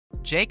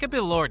Jacob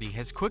Elordi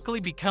has quickly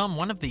become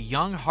one of the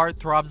young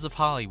heartthrobs of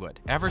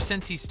Hollywood. Ever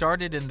since he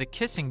started in the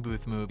Kissing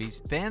Booth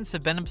movies, fans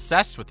have been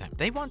obsessed with him.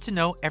 They want to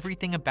know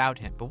everything about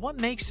him. But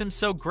what makes him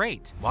so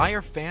great? Why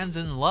are fans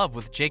in love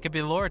with Jacob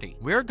Elordi?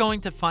 We're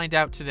going to find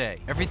out today.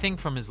 Everything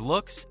from his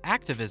looks,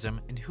 activism,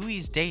 and who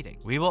he's dating.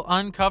 We will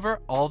uncover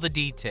all the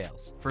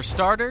details. For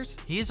starters,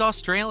 he is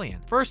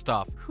Australian. First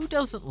off, who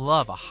doesn't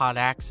love a hot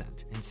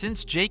accent? And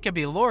since Jacob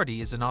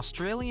Elordi is an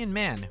Australian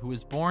man who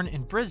was born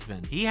in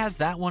Brisbane, he has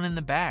that one in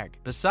the bag.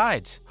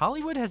 Besides,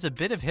 Hollywood has a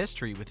bit of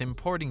history with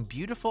importing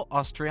beautiful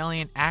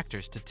Australian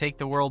actors to take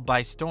the world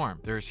by storm.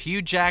 There's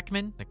Hugh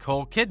Jackman,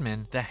 Nicole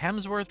Kidman, the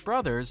Hemsworth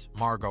brothers,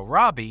 Margot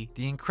Robbie,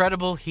 the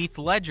incredible Heath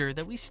Ledger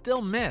that we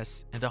still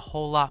miss, and a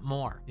whole lot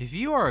more. If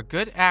you are a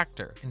good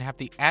actor and have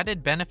the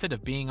added benefit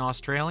of being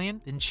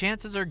Australian, then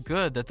chances are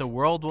good that the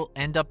world will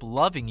end up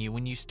loving you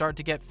when you start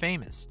to get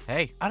famous.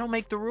 Hey, I don't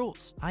make the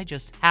rules. I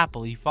just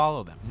happily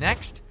follow them.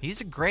 Next,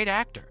 he's a great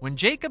actor. When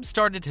Jacob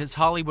started his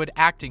Hollywood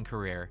acting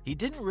career, he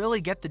didn't really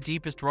get the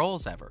deepest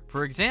roles ever.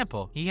 For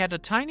example, he had a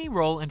tiny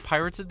role in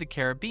Pirates of the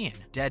Caribbean,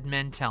 Dead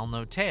Men Tell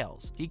No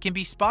Tales. He can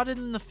be spotted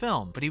in the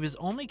film, but he was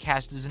only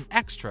cast as an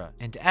extra,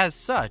 and as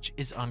such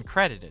is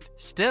uncredited.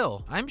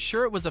 Still, I'm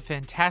sure it was a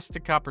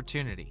fantastic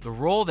opportunity. The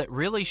role that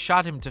really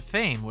shot him to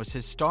fame was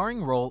his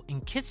starring role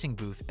in Kissing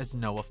Booth as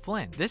Noah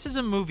Flynn. This is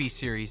a movie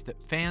series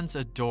that fans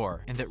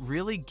adore, and that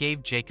really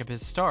gave Jacob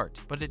his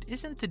start. But it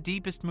isn't the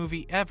deepest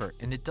movie ever,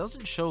 and it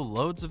doesn't show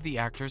loads of the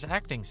actor's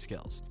acting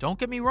skills. Don't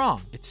get me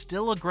wrong, it's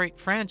still a great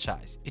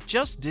franchise. It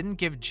just didn't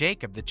give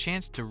Jacob the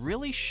chance to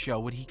really show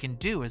what he can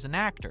do as an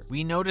actor.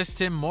 We noticed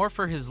him more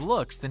for his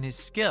looks than his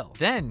skill.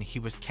 Then he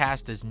was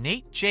cast as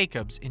Nate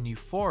Jacobs in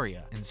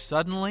Euphoria, and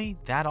suddenly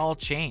that all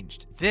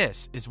changed.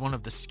 This is one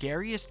of the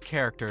scariest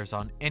characters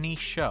on any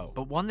show,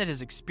 but one that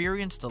has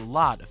experienced a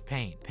lot of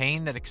pain.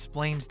 Pain that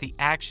explains the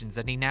actions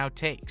that he now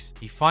takes.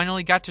 He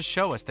finally got to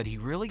show us that he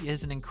really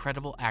is an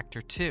incredible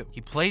actor too.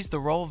 He plays the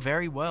role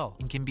very well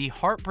and can be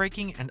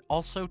heartbreaking and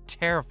also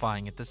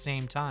terrifying at the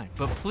same time.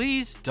 But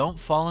please don't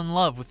fall in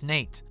love with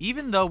Nate.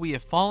 Even though we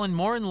have fallen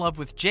more in love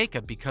with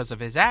Jacob because of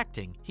his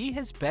acting, he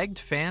has begged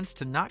fans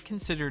to not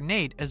consider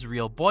Nate as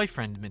real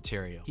boyfriend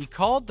material. He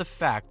called the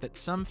fact that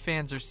some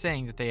fans are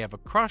saying that they have a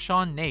crush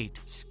on Nate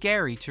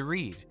scary to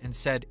read, and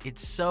said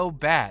it's so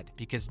bad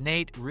because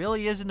Nate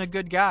really isn't a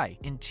good guy,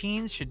 and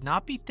teens should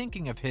not be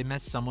thinking of him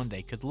as someone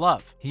they could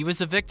love. He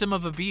was a victim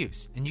of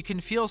abuse, and you can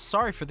feel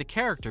sorry for the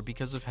character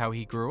because of how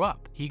he grew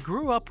up. He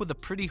grew up with a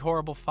pretty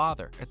horrible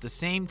father. At the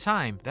same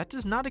time, that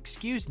does not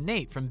excuse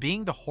Nate from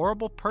being the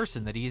horrible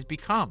person that he has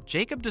become.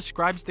 Jacob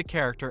describes the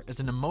character as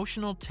an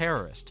emotional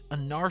terrorist, a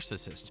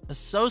narcissist, a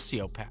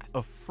sociopath,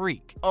 a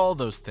freak, all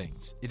those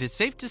things. It is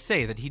safe to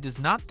say that he does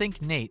not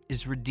think Nate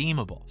is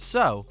redeemable.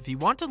 So, if you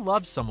want to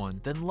love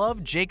someone, then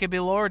love Jacob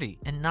Elordi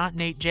and not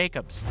Nate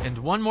Jacobs. And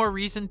one more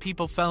reason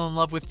people fell in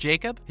love with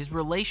Jacob, his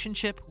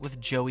relationship with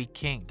Joey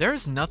King. There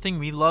is nothing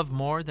we love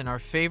more than our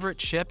favorite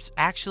ships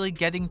actually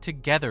getting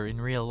together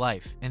in real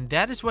life. And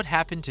that is what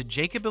happened to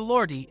Jacob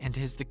Elordi and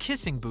his The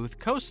Kissing Booth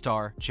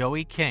co-star,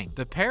 Joey King.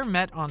 The pair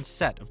met on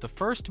set of the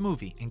first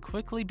movie and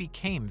quickly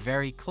became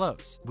very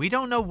close. We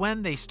don't know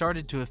when they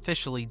started to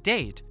officially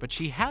date, but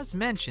she has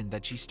mentioned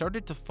that she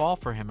started to fall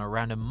for him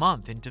around a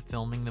month into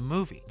filming the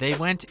movie. They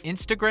went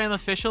Instagram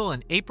official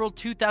in April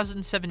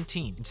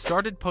 2017 and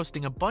started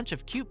posting a bunch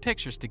of cute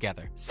pictures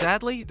together.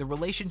 Sadly, the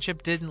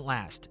relationship didn't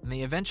last, and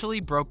they eventually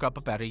broke up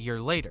about a year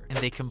later, and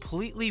they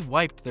completely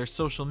wiped their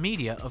social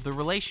media of the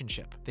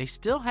relationship. They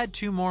still had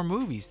 2 more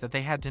movies that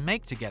they had to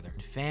make together,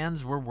 and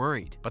fans were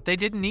worried, but they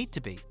didn't need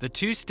to be. The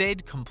two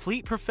stayed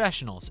complete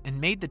professionals and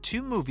made the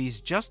 2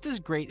 movies just as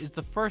great as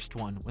the first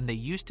one when they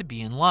used to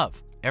be in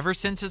love. Ever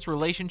since his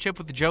relationship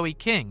with Joey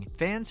King,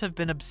 fans have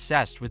been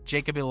obsessed with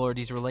Jacob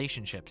Elordi's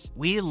relationships.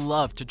 We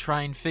love to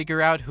try and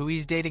figure out who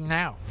he's dating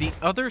now. The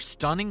other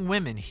stunning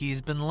women he's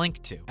been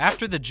linked to.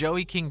 After the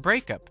Joey King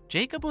breakup,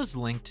 Jacob was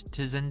linked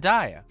to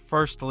Zendaya.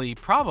 Firstly,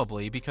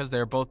 probably because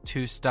they're both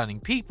 2 stunning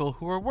people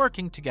who are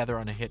working together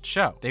on a hit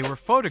show. They were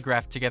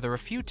photographed together a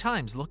few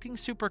times looking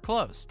super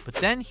close, but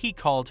then he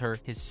called her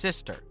his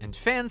sister, and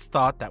fans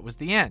thought that was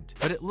the end.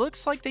 But it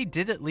looks like they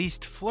did at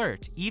least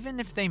flirt,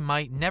 even if they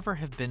might never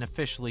have been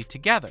officially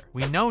together.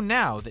 We know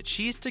now that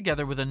she's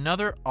together with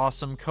another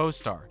awesome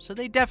co-star, so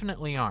they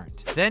definitely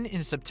aren't. Then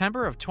in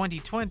September of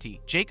 2020,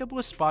 Jacob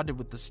was spotted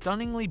with the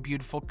stunningly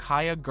beautiful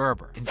Kaya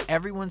Gerber, and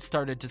everyone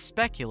started to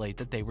speculate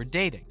that they were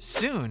dating.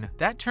 Soon,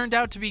 that turned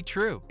out to be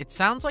true. It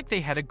sounds like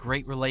they had a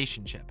great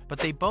relationship, but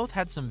they both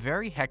had some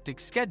very hectic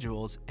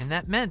schedules, and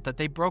that meant that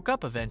they broke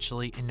up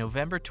eventually in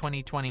November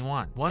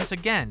 2021. Once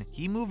again,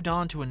 he moved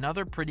on to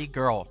another pretty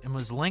girl and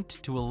was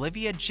linked to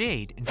Olivia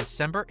Jade in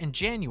December and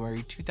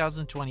January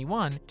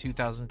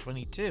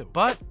 2021-2022.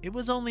 But it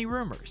was only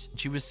rumors.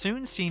 She was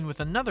soon seen with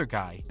another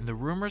guy, and the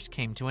rumors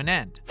came to an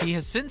end. He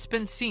has since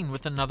been seen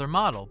with another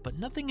model, but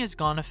nothing has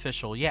gone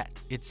official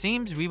yet. It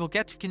seems we will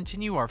get to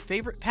continue our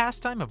favorite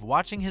pastime of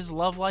watching his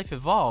love life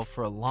evolve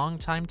for a long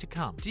time to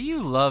come. Do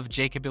you love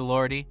Jacob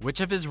Elordi?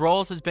 Which of his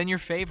roles has been your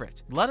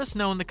favorite? Let us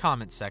know in the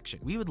comments section.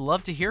 We would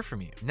love to hear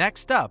from you. Next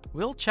Next up,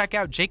 we'll check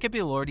out Jacob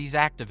Elordi's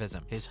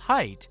activism, his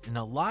height, and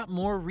a lot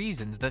more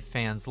reasons that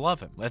fans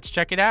love him. Let's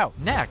check it out.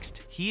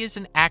 Next, he is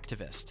an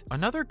activist.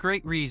 Another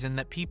great reason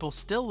that people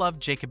still love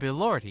Jacob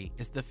Elordi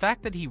is the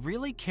fact that he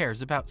really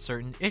cares about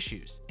certain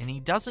issues, and he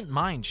doesn't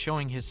mind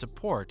showing his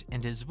support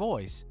and his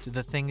voice to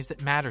the things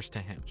that matters to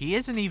him. He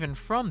isn't even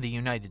from the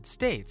United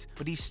States,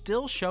 but he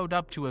still showed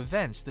up to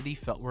events that he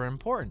felt were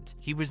important.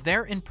 He was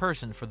there in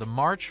person for the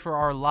March for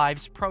Our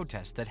Lives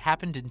protest that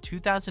happened in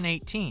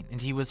 2018,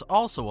 and he was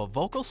also a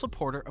vocal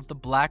supporter of the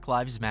Black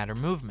Lives Matter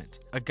movement.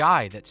 A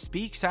guy that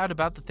speaks out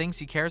about the things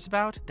he cares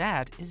about,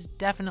 that is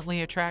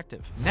definitely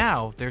attractive.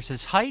 Now, there's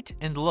his height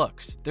and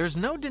looks. There's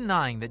no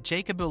denying that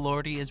Jacob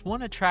Elordi is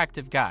one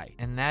attractive guy,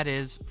 and that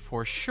is,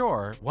 for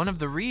sure, one of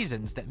the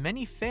reasons that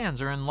many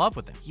fans are in love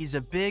with him. He's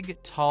a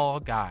big, tall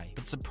guy,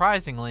 but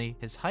surprisingly,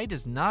 his height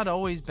has not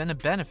always been a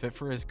benefit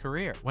for his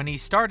career. When he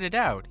started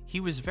out, he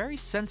was very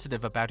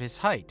sensitive about his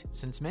height,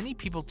 since many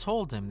people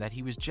told him that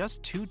he was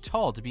just too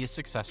tall to be a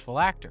successful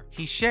actor.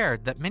 He shared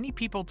that many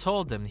people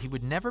told him he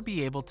would never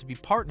be able to be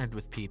partnered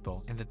with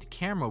people, and that the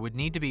camera would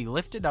need to be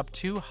lifted up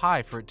too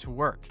high for it to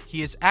work.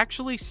 He is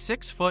actually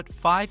 6 foot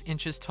 5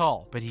 inches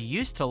tall, but he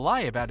used to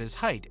lie about his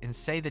height and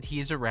say that he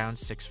is around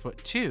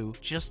 6'2"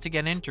 just to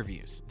get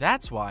interviews.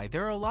 That's why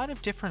there are a lot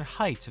of different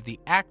heights of the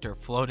actor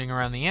floating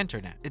around the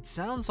internet. It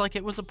sounds like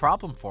it was a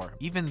problem for him,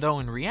 even though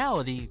in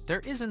reality,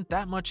 there isn't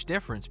that much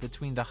difference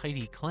between the height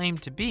he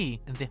claimed to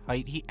be and the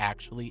height he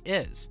actually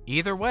is.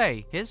 Either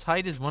way, his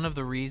height is one of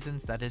the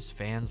reasons that his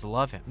fans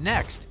love him.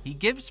 Next, he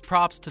gives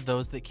props to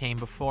those that came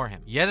before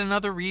him. Yet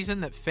another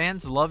reason that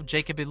fans love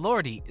Jacob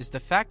Elordi is the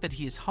fact that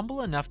he is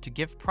humble enough to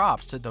give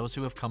props to those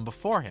who have come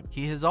before him.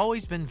 He has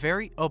always been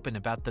very open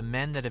about the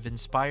men that have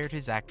inspired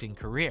his acting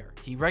career.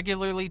 He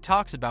regularly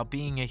talks about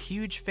being a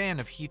huge fan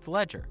of Heath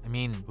Ledger. I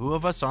mean, who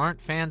of us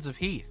aren't fans of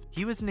Heath?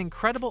 He was an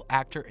incredible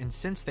actor, and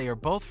since they are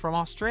both from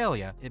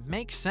Australia, it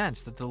makes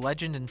sense that the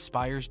legend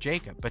inspires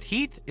Jacob. But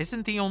Heath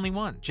isn't the only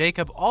one.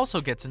 Jacob also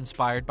gets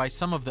inspired by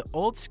some of the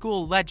old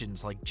school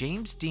legends like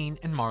James Dean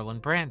and Marlon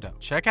Brando.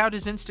 Check out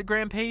his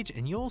Instagram page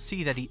and you'll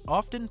see that he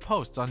often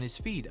posts on his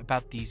feed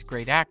about these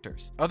great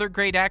actors. Other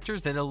great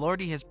actors that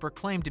Elordi has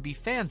proclaimed to be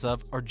fans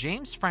of are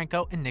James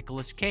Franco and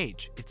Nicolas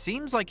Cage. It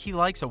seems like he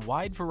likes a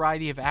wide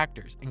variety of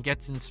actors and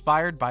gets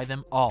inspired by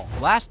them all.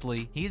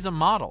 Lastly, he's a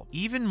model.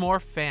 Even more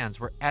fans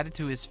were added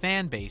to his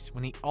fan base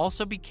when he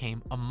also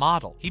became a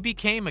model. He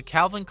became a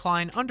Calvin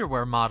Klein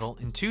underwear model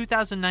in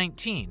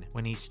 2019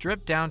 when he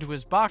stripped down to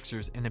his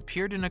boxers and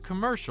appeared in a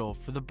commercial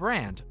for the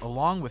brand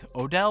along with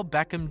Odell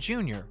Beckham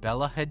Jr.,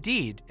 Bella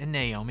Hadid, and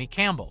Naomi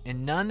Campbell,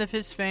 and none of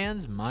his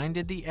fans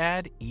minded the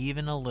ad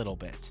even a little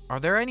bit. Are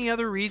there any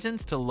other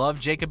reasons to love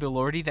Jacob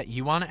Elordi that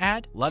you want to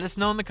add? Let us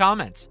know in the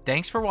comments.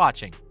 Thanks for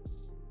watching.